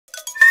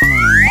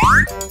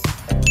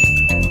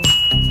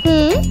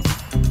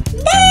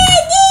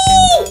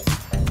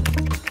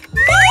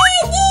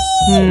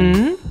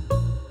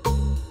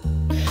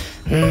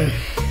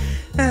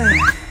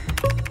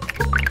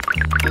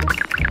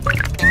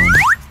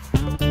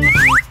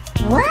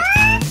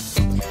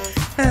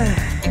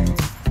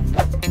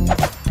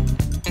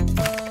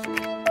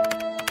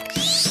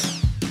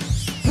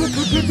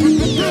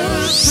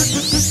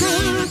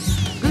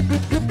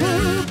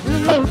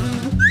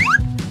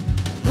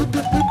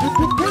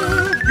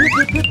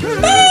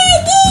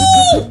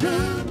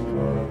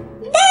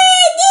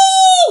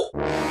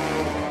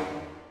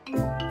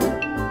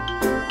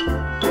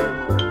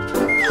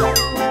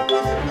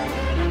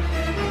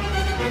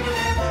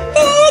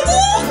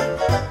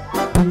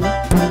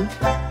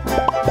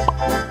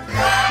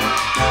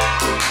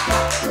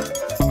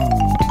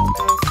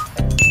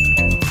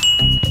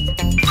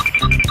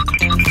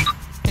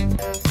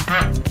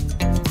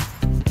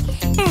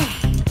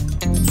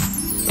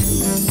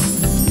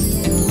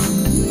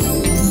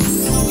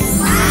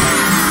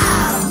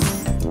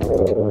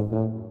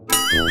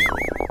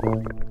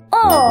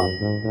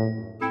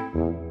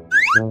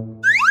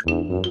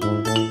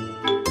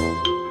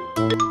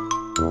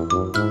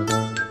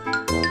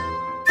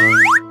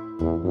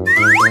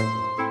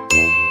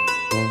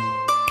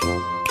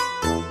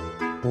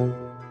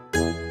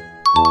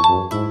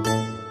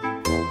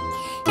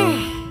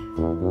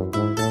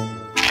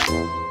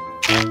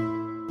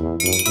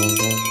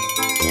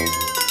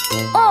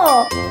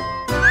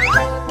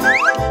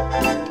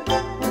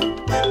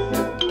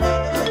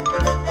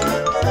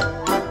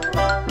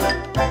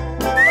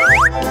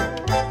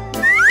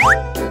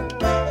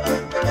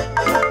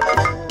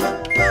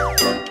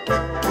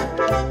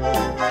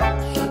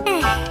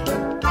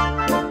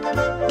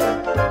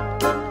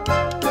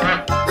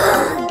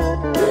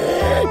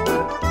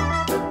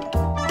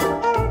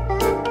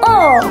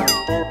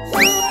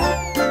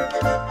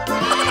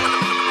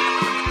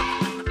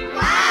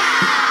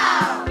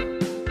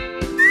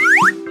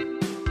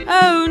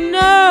Oh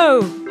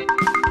no!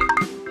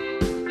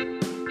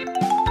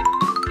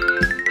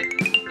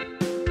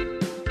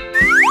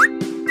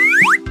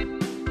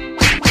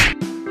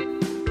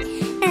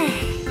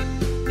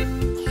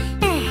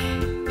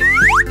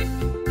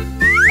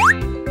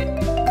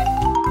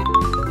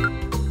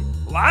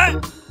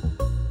 What?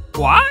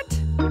 What?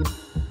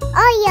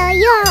 Oy,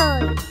 oy,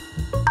 oy.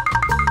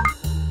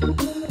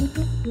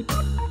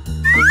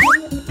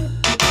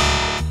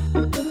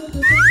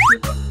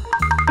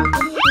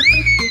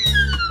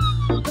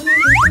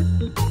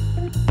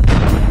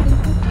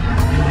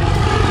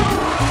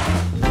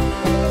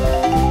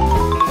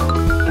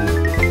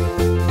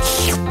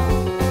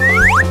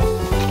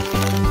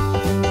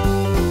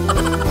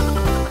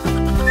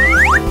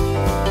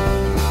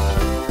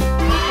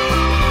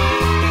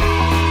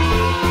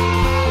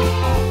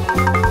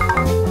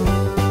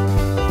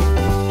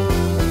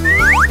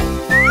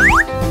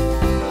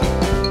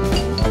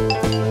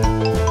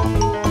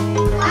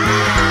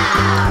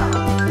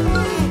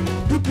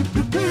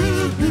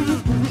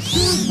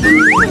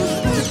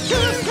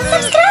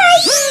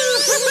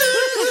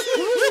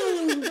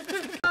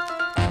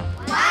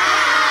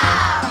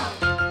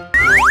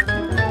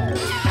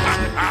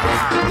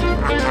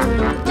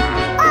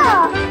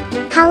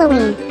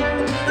 Halloween.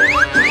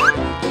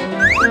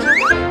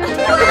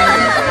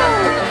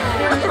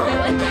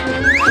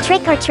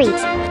 Trick or treat.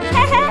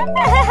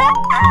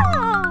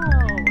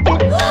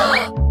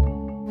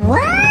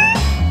 What?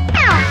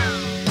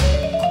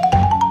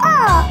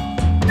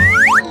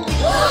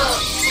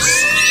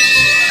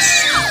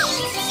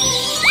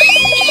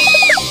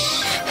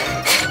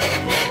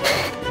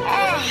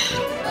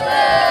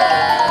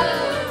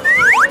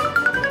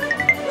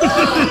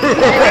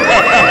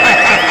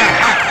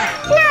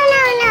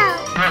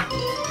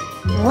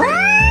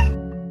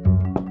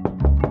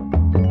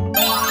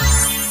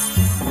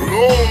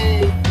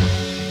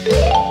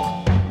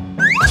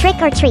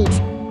 Trick or treat.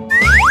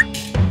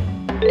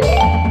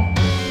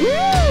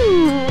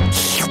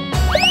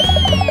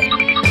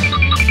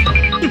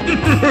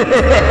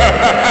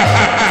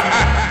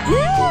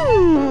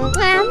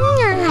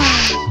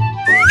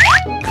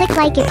 Click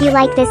like if you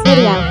like this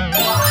video.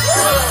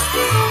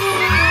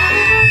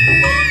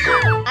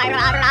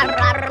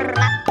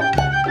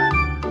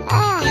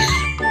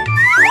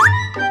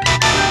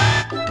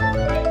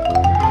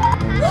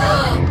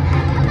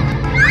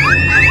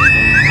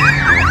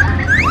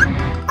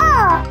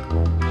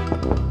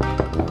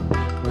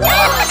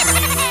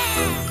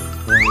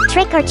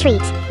 Trick or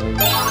treat.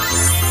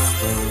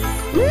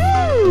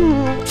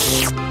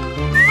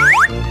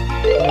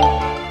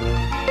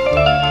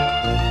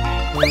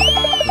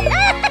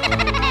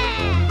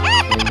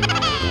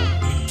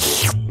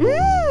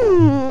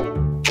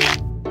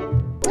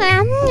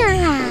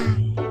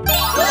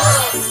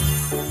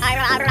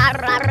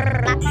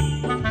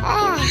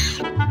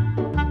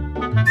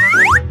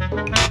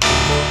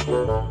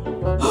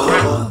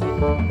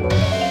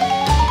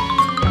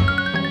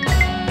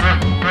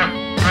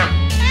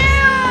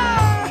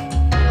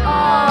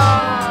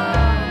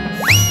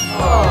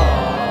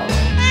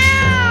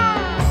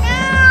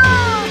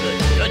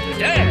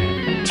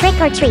 Trick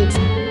or treat.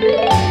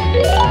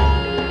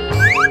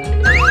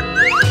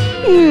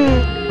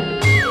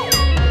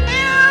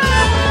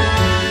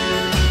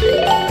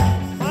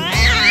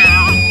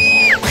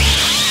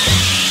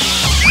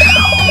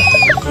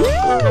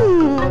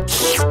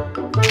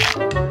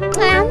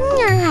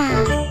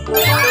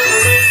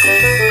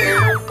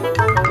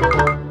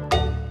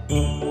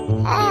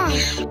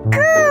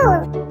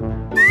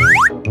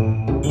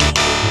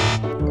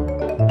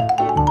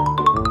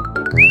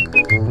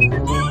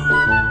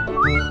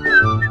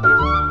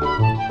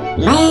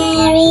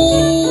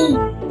 Mary.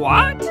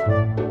 What?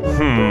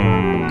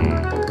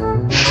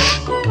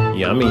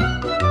 Yummy.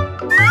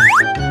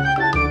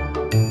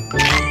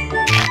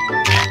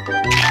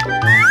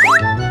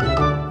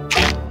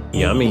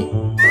 Yummy.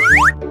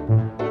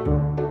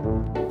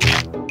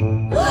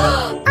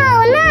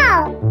 Oh no!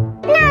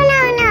 No,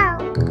 no,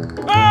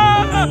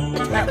 no!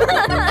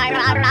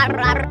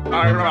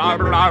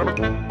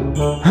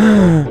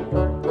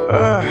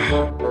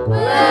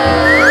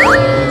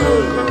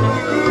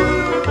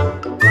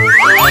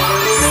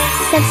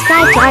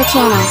 Subscribe to our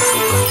channel.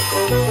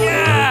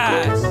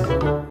 Yes!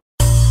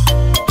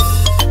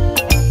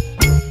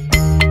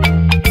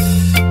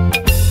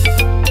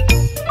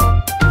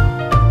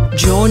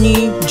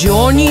 Johnny,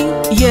 Johnny,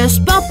 yes,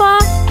 Papa.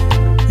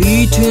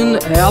 Eating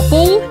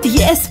apple,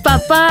 Yes,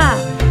 Papa.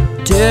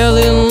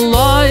 telling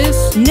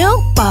lies.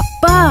 No,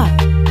 Papa.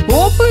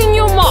 Open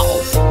your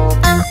mouth.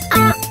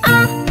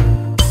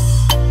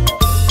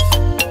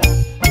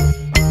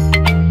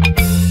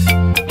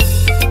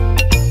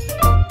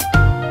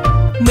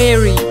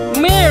 Mary,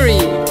 Mary,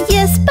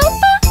 Yes,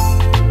 Papa.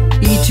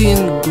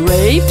 eating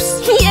grapes,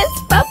 Yes,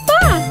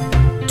 Papa.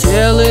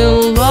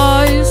 telling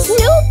lies.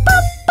 No,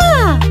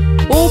 Papa.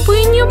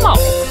 Open your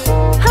mouth.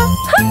 Ha,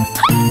 ha,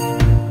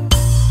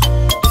 ha.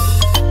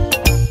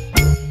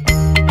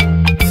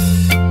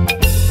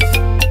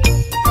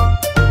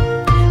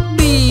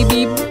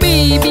 Baby,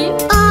 baby,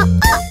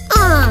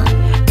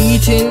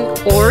 eating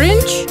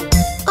orange,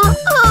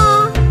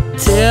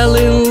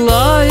 telling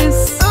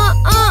lies.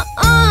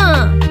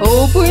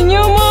 Open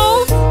your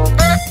mouth.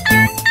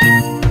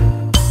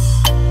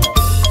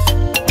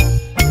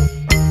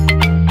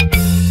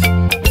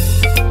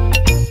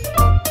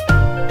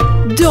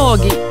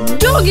 Doggy,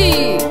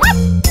 doggy,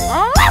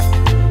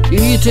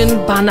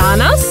 eating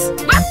bananas,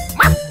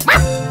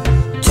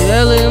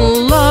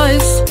 telling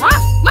lies.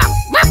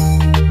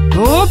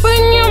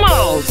 Open your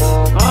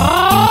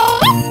mouth.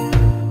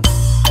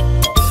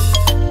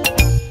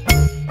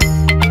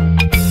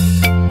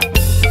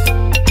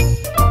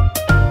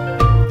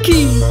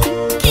 Kitty,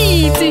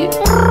 kitty,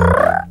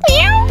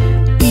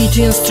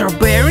 eating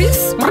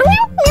strawberries,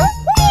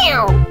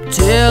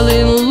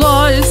 telling